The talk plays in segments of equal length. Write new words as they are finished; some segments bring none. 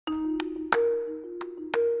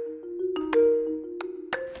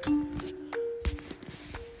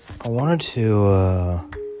I wanted to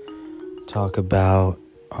talk about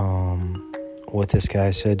what this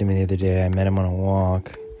guy said to me the other day. I met him on a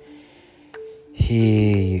walk.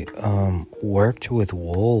 He worked with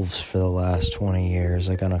wolves for the last 20 years,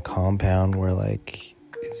 like on a compound where like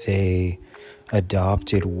they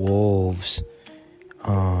adopted wolves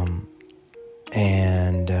and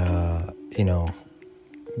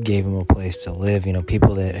gave them a place to live.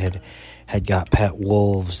 People that had got pet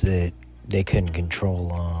wolves that they couldn't control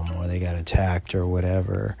them, or they got attacked or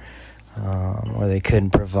whatever, or they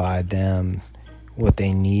couldn't provide them what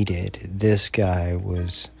they needed. This guy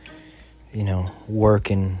was,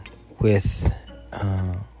 working with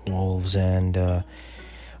wolves, and I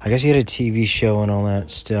guess he had a TV show and all that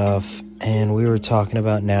stuff, and we were talking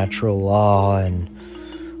about natural law and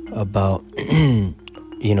about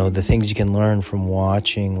the things you can learn from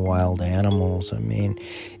watching wild animals. I mean,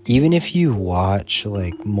 even if you watch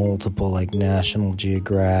like multiple like National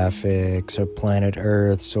Geographics or Planet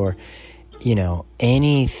Earths or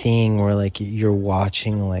anything where like you're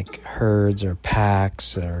watching like herds or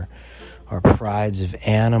packs or prides of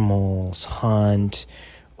animals hunt,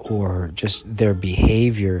 or just their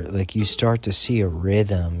behavior, like you start to see a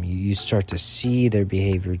rhythm. You start to see their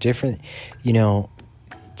behavior different.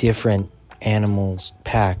 Different animals,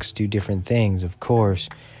 packs do different things, of course.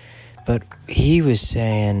 But he was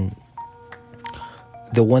saying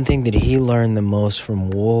the one thing that he learned the most from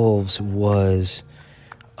wolves was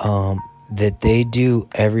that they do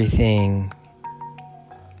everything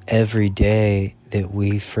every day that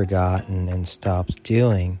we've forgotten and stopped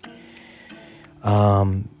doing.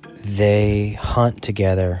 They hunt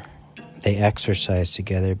together. They exercise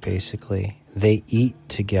together, basically. They eat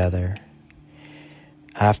together.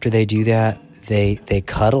 After they do that, they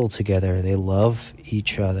cuddle together. They love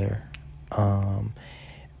each other.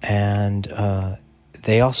 And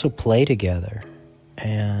they also play together.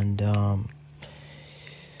 And,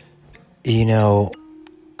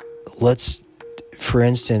 let's, for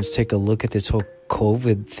instance, take a look at this whole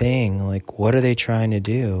COVID thing. Like, what are they trying to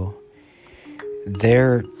do?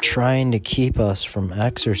 They're trying to keep us from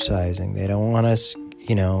exercising. They don't want us,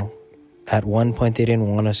 at one point they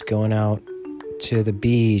didn't want us going out to the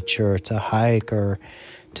beach or to hike or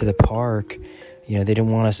to the park. They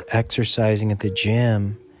didn't want us exercising at the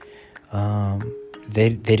gym. They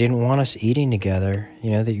didn't want us eating together. We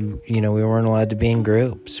weren't allowed to be in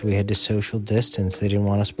groups. We had to social distance. They didn't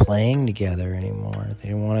want us playing together anymore. They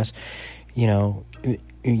didn't want us,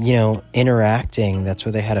 interacting. That's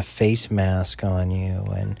why they had a face mask on you,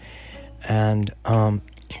 and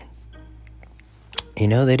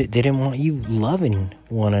they didn't want you loving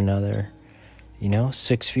one another.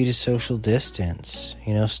 6 feet of social distance,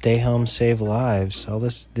 stay home, save lives, all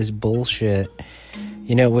this bullshit,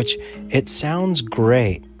 which it sounds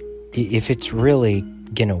great if it's really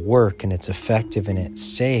gonna work and it's effective and it's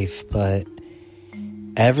safe, but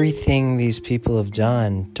everything these people have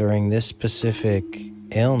done during this specific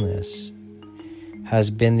illness has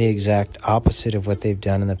been the exact opposite of what they've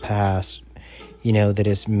done in the past, that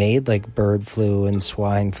has made like bird flu and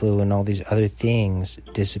swine flu and all these other things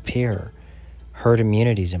disappear. Herd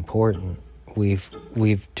immunity is important. We've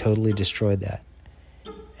totally destroyed that,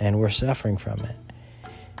 and we're suffering from it.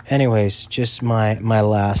 Anyways, just my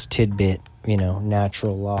last tidbit,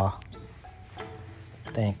 natural law.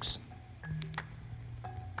 Thanks.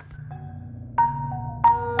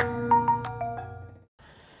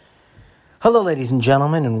 Hello, ladies and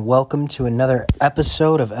gentlemen, and welcome to another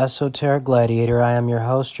episode of Esoteric Gladiator. I am your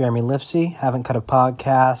host, Jeremy Lifsey. Haven't cut a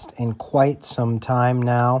podcast in quite some time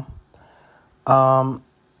now. About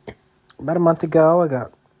a month ago, I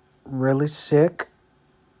got really sick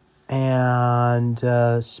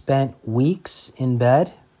and spent weeks in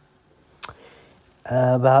bed.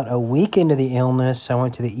 About a week into the illness, I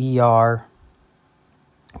went to the ER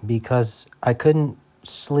because I couldn't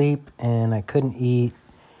sleep and I couldn't eat,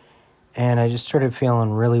 and I just started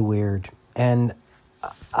feeling really weird. And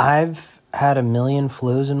I've had a million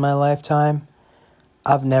flus in my lifetime.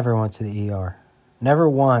 I've never went to the ER. Never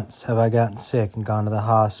once have I gotten sick and gone to the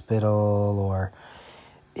hospital or,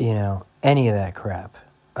 any of that crap.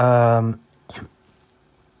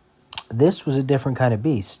 This was a different kind of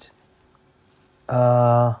beast.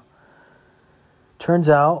 Turns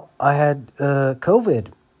out I had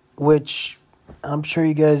COVID, which I'm sure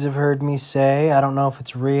you guys have heard me say. I don't know if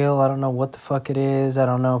it's real. I don't know what the fuck it is. I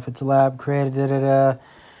don't know if it's lab created. I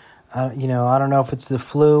don't know if it's the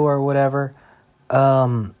flu or whatever.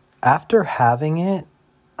 After having it,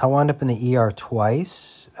 I wound up in the ER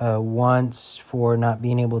twice. Once for not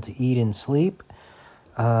being able to eat and sleep.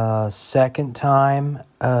 Second time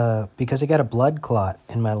because I got a blood clot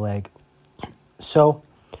in my leg. So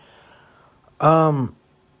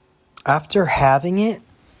After having it,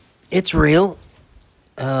 it's real.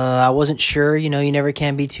 I wasn't sure, you never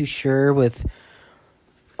can be too sure with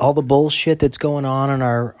all the bullshit that's going on in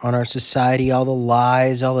our society, all the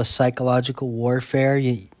lies, all the psychological warfare.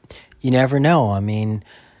 You never know. I mean,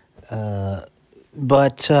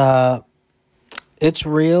 but it's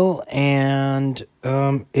real, and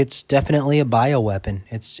it's definitely a bioweapon.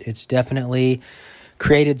 It's definitely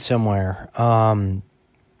created somewhere.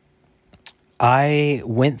 I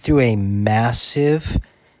went through a massive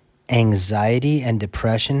anxiety and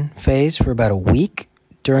depression phase for about a week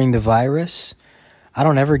during the virus. I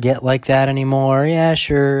don't ever get like that anymore. Yeah,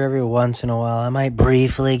 sure, every once in a while I might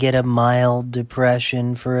briefly get a mild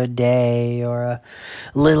depression for a day or a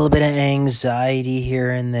little bit of anxiety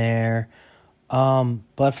here and there.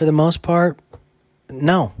 But for the most part,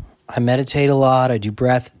 no. I meditate a lot. I do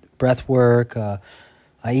breath work.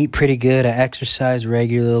 I eat pretty good. I exercise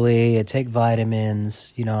regularly. I take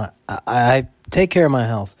vitamins. I take care of my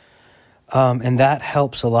health. And that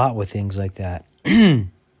helps a lot with things like that.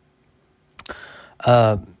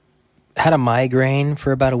 Had a migraine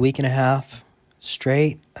for about a week and a half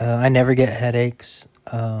straight. I never get headaches.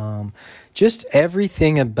 Just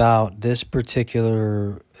everything about this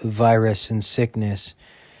particular virus and sickness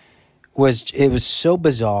was so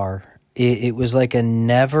bizarre. It was like a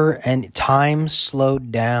never, and time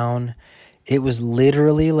slowed down. It was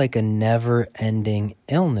literally like a never-ending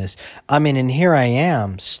illness. I mean, and here I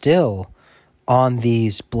am still on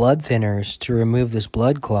these blood thinners to remove this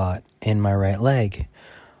blood clot in my right leg.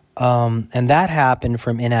 And that happened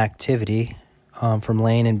from inactivity, from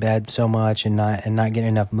laying in bed so much and not getting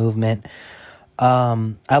enough movement.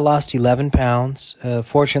 I lost 11 pounds.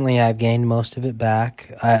 Fortunately, I've gained most of it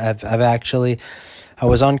back. I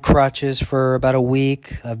was on crutches for about a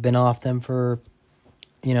week. I've been off them for,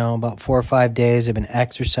 about 4 or 5 days. I've been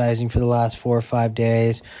exercising for the last 4 or 5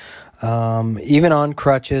 days. Even on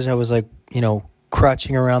crutches, I was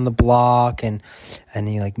crutching around the block and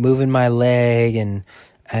moving my leg and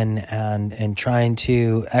trying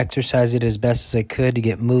to exercise it as best as I could to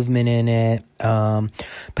get movement in it.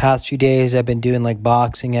 Past few days I've been doing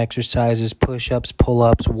boxing exercises, push-ups,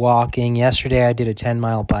 pull-ups, walking. Yesterday I did a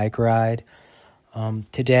 10-mile bike ride.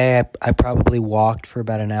 Today I probably walked for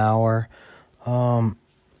about an hour.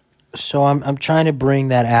 So I'm trying to bring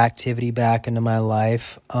that activity back into my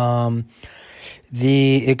life.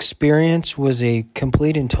 The experience was a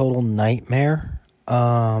complete and total nightmare.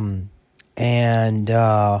 And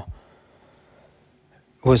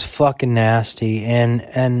was fucking nasty.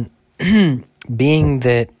 And being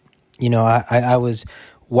that, I was,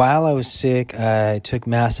 while I was sick, I took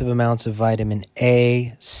massive amounts of vitamin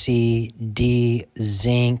A, C, D,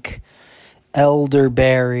 zinc,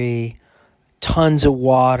 elderberry, tons of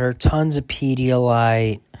water, tons of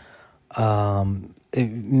Pedialyte,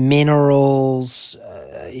 minerals,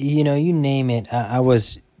 you name it. I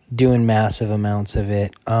was doing massive amounts of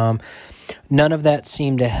it. None of that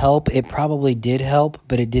seemed to help. It probably did help,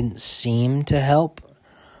 but it didn't seem to help.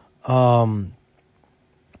 I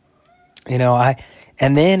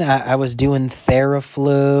was doing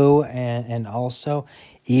Theraflu and also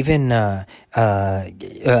even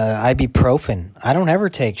ibuprofen. I don't ever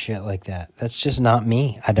take shit like that. That's just not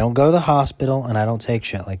me. I don't go to the hospital and I don't take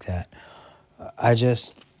shit like that. I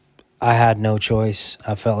had no choice.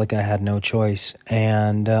 I felt like I had no choice.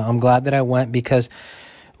 And I'm glad that I went, because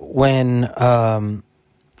when at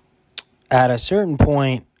a certain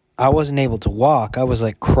point I wasn't able to walk, I was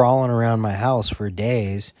crawling around my house for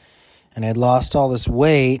days, and I'd lost all this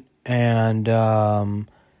weight. And, at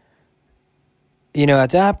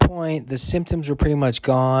that point, the symptoms were pretty much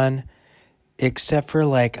gone, except for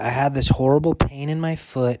I had this horrible pain in my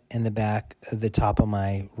foot in the back of the top of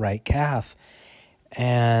my right calf.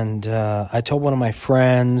 And I told one of my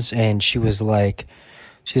friends, and she's like,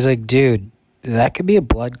 dude, that could be a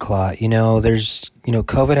blood clot.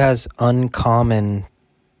 COVID has uncommon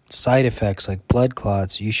side effects like blood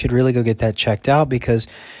clots. You should really go get that checked out, because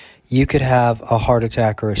you could have a heart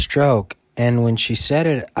attack or a stroke. And when she said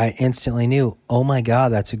it, I instantly knew, oh my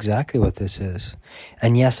God, that's exactly what this is.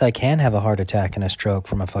 And yes, I can have a heart attack and a stroke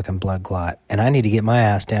from a fucking blood clot, and I need to get my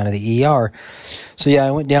ass down to the ER. So yeah,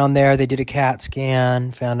 I went down there. They did a CAT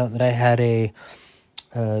scan, found out that I had I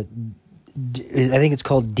think it's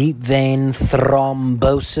called deep vein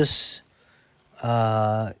thrombosis.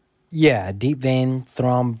 Deep vein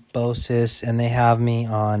thrombosis, and they have me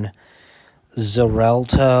on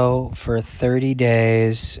Xarelto for 30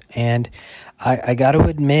 days, and I got to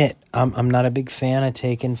admit, I'm not a big fan of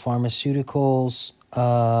taking pharmaceuticals,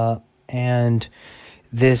 and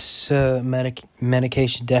This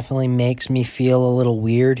medication definitely makes me feel a little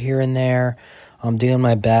weird here and there. I'm doing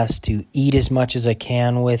my best to eat as much as I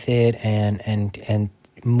can with it and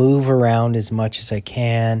move around as much as I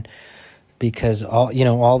can, because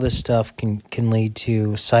all this stuff can lead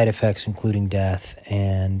to side effects, including death,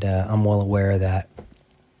 and I'm well aware of that.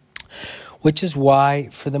 Which is why,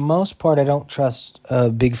 for the most part, I don't trust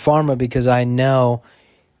Big Pharma, because I know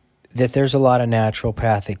that there's a lot of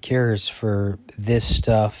naturopathic cures for this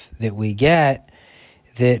stuff that we get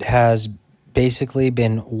that has basically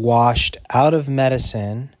been washed out of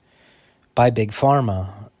medicine by Big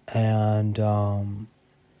Pharma. And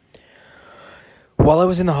while I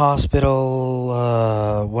was in the hospital,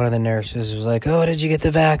 one of the nurses was like, "Oh, did you get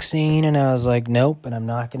the vaccine?" And I was like, "Nope, and I'm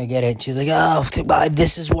not going to get it." She's like, "Oh,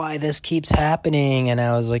 this is why this keeps happening." And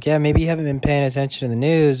I was like, "Yeah, maybe you haven't been paying attention to the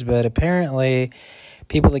news, but apparently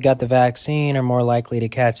people that got the vaccine are more likely to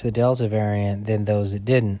catch the Delta variant than those that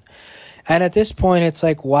didn't." And at this point, it's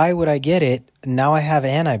like, why would I get it? Now I have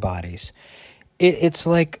antibodies. It's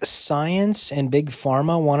like science and Big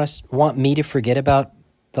Pharma want me to forget about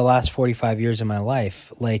the last 45 years of my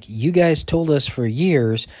life. Like, you guys told us for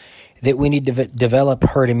years that we need to develop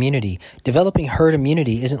herd immunity. Developing herd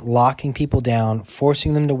immunity isn't locking people down,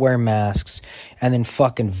 forcing them to wear masks, and then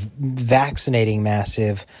fucking vaccinating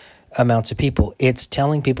massive amounts of people. It's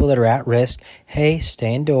telling people that are at risk, hey,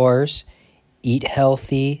 stay indoors, eat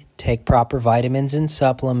healthy, take proper vitamins and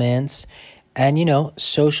supplements, and,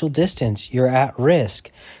 social distance. You're at risk.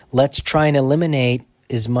 Let's try and eliminate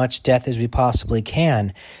as much death as we possibly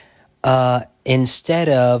can, instead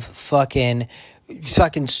of fucking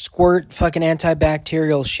squirt fucking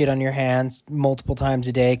antibacterial shit on your hands multiple times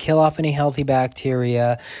a day, kill off any healthy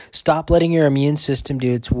bacteria, stop letting your immune system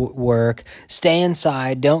do its work, stay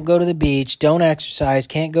inside, don't go to the beach, don't exercise,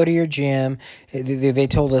 can't go to your gym. They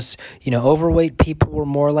told us, overweight people were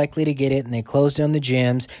more likely to get it, and they closed down the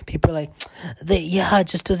gyms. People are like, it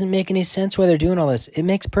just doesn't make any sense why they're doing all this. It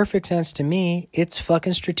makes perfect sense to me. It's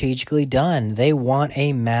fucking strategically done. They want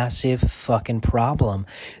a massive fucking problem.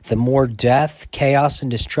 The more death, chaos, and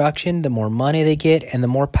destruction, the more money they get and the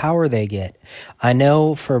more power they get. I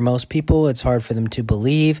know for most people it's hard for them to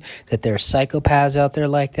believe that there are psychopaths out there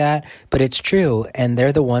like that, but it's true, and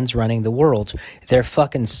they're the ones running the world. They're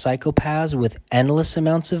fucking psychopaths with endless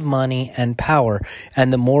amounts of money and power,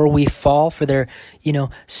 and the more we fall for their,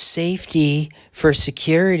 safety, for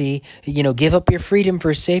security, give up your freedom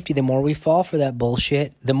for safety, the more we fall for that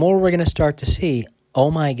bullshit, the more we're going to start to see,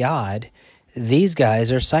 oh my God, these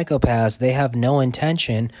guys are psychopaths. They have no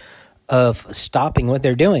intention of stopping what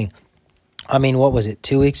they're doing. I mean, what was it?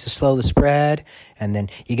 2 weeks to slow the spread, and then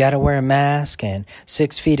you got to wear a mask and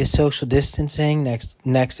 6 feet of social distancing.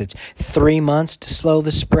 Next, it's 3 months to slow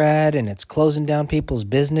the spread, and it's closing down people's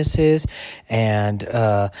businesses, and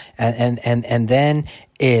then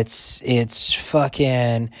it's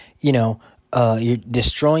fucking, you're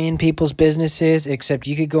destroying people's businesses, except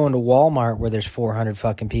you could go into Walmart where there's 400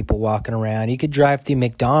 fucking people walking around. You could drive through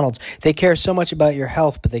McDonald's. They care so much about your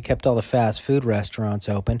health, but they kept all the fast food restaurants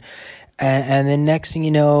open. And then next thing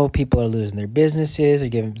you know, people are losing their businesses.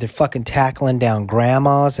 They're fucking tackling down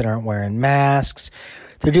grandmas that aren't wearing masks.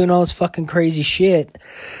 They're doing all this fucking crazy shit.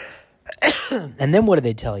 And then what did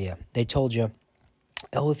they tell you? They told you,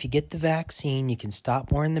 oh, if you get the vaccine, you can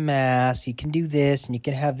stop wearing the mask, you can do this, and you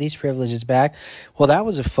can have these privileges back. Well, that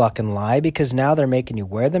was a fucking lie, because now they're making you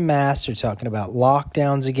wear the mask. They're talking about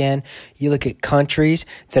lockdowns again. You look at countries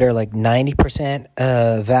that are like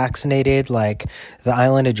 90% vaccinated, like the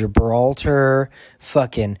island of Gibraltar,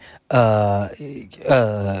 fucking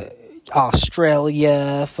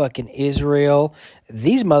Australia, fucking Israel.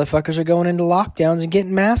 These motherfuckers are going into lockdowns and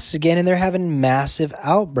getting masks again, and they're having massive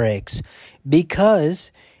outbreaks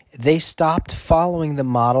because they stopped following the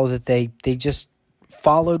model that they just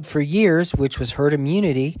followed for years, which was herd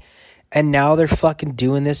immunity, and now they're fucking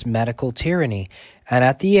doing this medical tyranny. And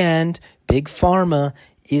at the end, Big Pharma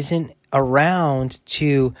isn't around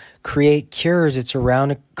to create cures, it's around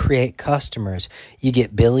to create customers. You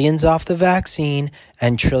get billions off the vaccine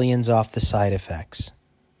and trillions off the side effects.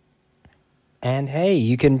 And hey,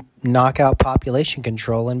 you can knock out population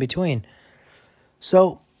control in between.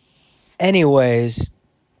 So, anyways,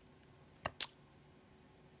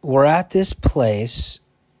 we're at this place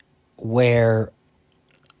where,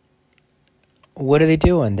 what are they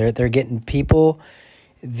doing? They're getting people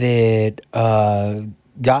that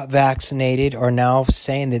got vaccinated are now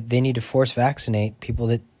saying that they need to force vaccinate people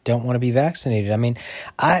that don't want to be vaccinated. I mean,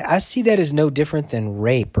 I see that as no different than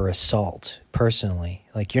rape or assault, personally.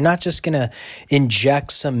 Like, you're not just going to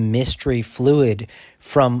inject some mystery fluid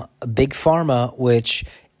from Big Pharma, which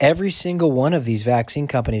every single one of these vaccine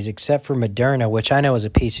companies, except for Moderna, which I know is a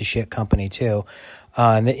piece of shit company too.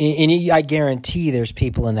 And I guarantee there's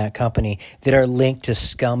people in that company that are linked to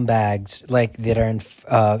scumbags like that are in,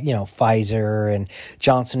 Pfizer and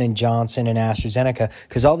Johnson and Johnson and AstraZeneca,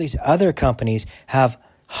 because all these other companies have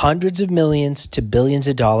hundreds of millions to billions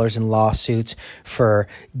of dollars in lawsuits for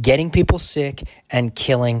getting people sick and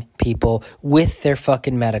killing people with their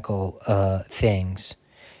fucking medical things.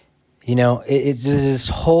 It's this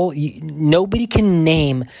whole... Nobody can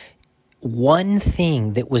name one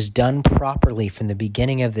thing that was done properly from the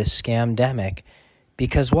beginning of this scamdemic,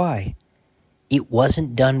 because why? It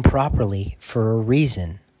wasn't done properly for a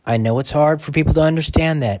reason. I know it's hard for people to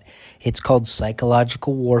understand that. It's called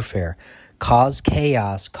psychological warfare. Cause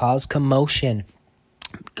chaos, cause commotion,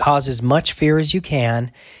 cause as much fear as you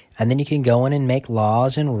can, and then you can go in and make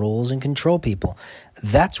laws and rules and control people.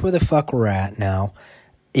 That's where the fuck we're at now.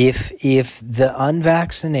 If the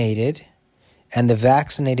unvaccinated and the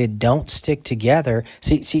vaccinated don't stick together,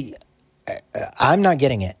 see, I'm not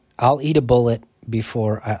getting it. I'll eat a bullet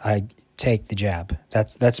before I take the jab.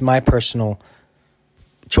 That's my personal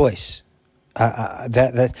choice.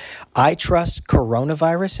 I trust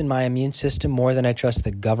coronavirus in my immune system more than I trust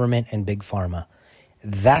the government and big pharma.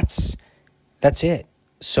 That's it.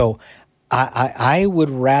 So I would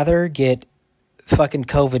rather get fucking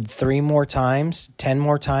COVID 3 more times, 10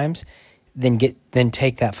 more times than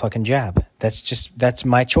take that fucking jab. That's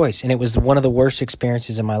my choice. And it was one of the worst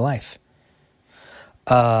experiences in my life.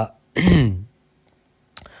 But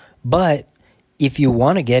if you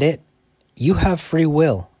want to get it, you have free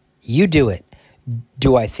will. You do it.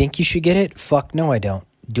 Do I think you should get it? Fuck no, I don't.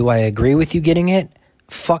 Do I agree with you getting it?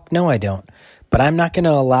 Fuck no, I don't. But I'm not going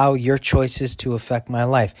to allow your choices to affect my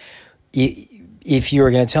life. If you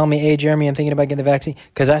were going to tell me, hey, Jeremy, I'm thinking about getting the vaccine,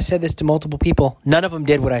 because I said this to multiple people, none of them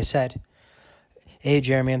did what I said. Hey,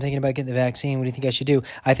 Jeremy, I'm thinking about getting the vaccine. What do you think I should do?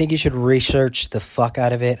 I think you should research the fuck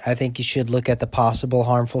out of it. I think you should look at the possible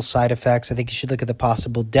harmful side effects. I think you should look at the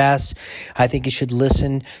possible deaths. I think you should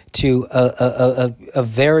listen to a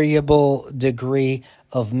variable degree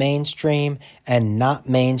of mainstream and not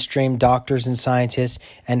mainstream doctors and scientists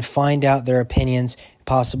and find out their opinions,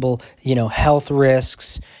 possible, health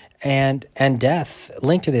risks and death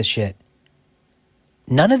linked to this shit.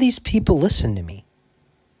 None of these people listened to me.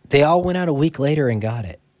 They all went out a week later and got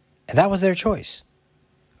it. And that was their choice.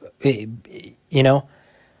 Hey,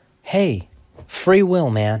 free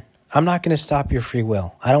will, man. I'm not going to stop your free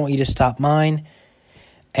will. I don't want you to stop mine.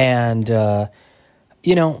 And,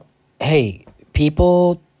 hey,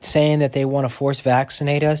 people saying that they want to force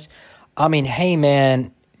vaccinate us. I mean, hey,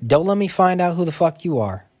 man, don't let me find out who the fuck you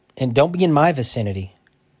are. And don't be in my vicinity.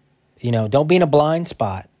 Don't be in a blind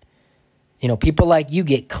spot. People like you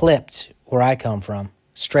get clipped where I come from.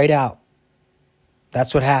 Straight out.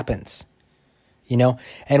 That's what happens.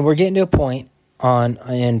 And we're getting to a point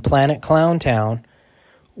in Planet Clown Town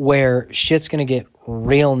where shit's going to get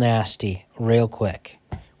real nasty real quick.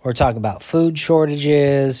 We're talking about food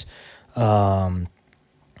shortages, all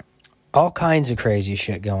kinds of crazy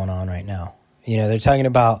shit going on right now. They're talking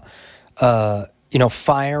about,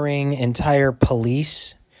 firing entire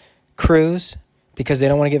police crews because they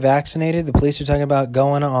don't want to get vaccinated. The police are talking about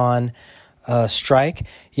going on strike.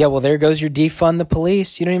 Yeah, well, there goes your defund the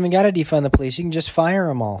police. You don't even got to defund the police. You can just fire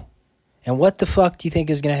them all. And what the fuck do you think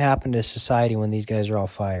is going to happen to society when these guys are all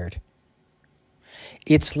fired?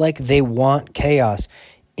 It's like they want chaos.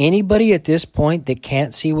 Anybody at this point that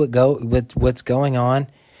can't see what's going on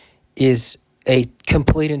is a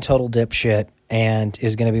complete and total dipshit and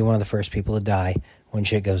is going to be one of the first people to die when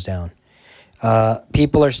shit goes down.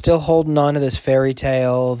 People are still holding on to this fairy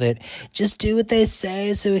tale that just do what they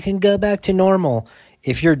say so it can go back to normal.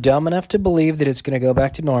 If you're dumb enough to believe that it's going to go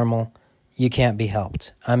back to normal, you can't be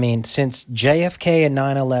helped. I mean, since JFK and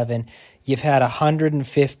 9/11, you've had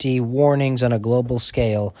 150 warnings on a global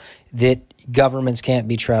scale that governments can't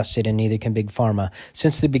be trusted and neither can Big Pharma.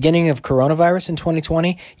 Since the beginning of coronavirus in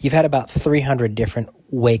 2020, you've had about 300 different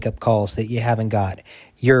wake-up calls that you haven't got.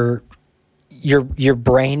 You're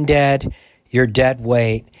brain dead. You're dead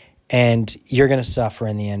weight, and you're going to suffer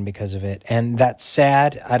in the end because of it. And that's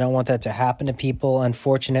sad. I don't want that to happen to people,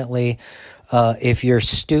 unfortunately. If you're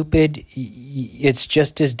stupid, it's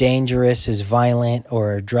just as dangerous as violent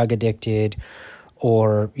or drug addicted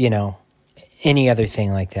or, any other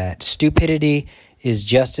thing like that. Stupidity is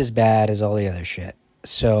just as bad as all the other shit.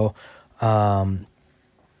 So, yeah,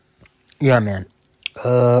 man.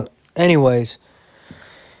 Anyways.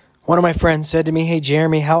 One of my friends said to me, hey,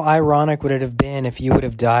 Jeremy, how ironic would it have been if you would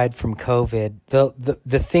have died from COVID?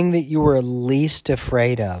 The thing that you were least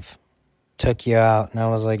afraid of took you out. And I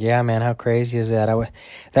was like, yeah, man, how crazy is that?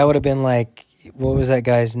 That would have been like, what was that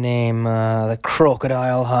guy's name? The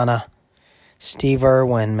crocodile hunter, Steve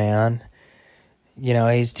Irwin, man. You know,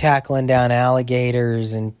 he's tackling down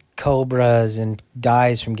alligators and cobras and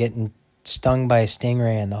dies from getting stung by a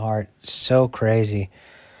stingray in the heart. So crazy.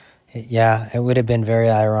 It would have been very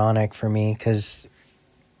ironic for me because,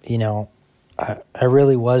 you know, I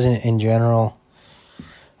really wasn't in general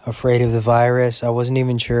afraid of the virus. I wasn't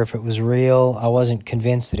even sure if it was real. I wasn't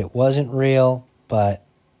convinced that it wasn't real, but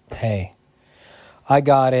hey, I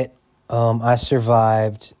got it. I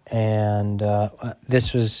survived, and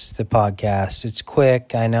this was the podcast. It's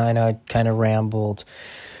quick. I know I kind of rambled.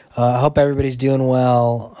 I hope everybody's doing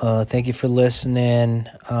well. Thank you for listening.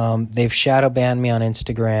 They've shadow banned me on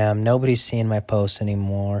Instagram. Nobody's seeing my posts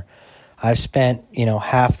anymore. I've spent,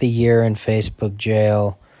 half the year in Facebook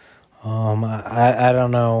jail. I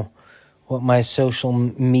don't know what my social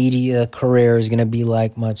media career is going to be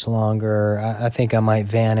like much longer. I think I might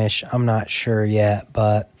vanish. I'm not sure yet,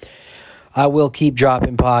 but I will keep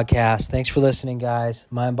dropping podcasts. Thanks for listening, guys.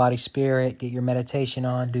 Mind, body, spirit. Get your meditation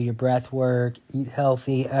on. Do your breath work. Eat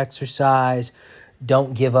healthy. Exercise.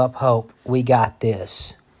 Don't give up hope. We got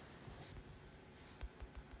this.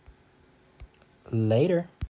 Later.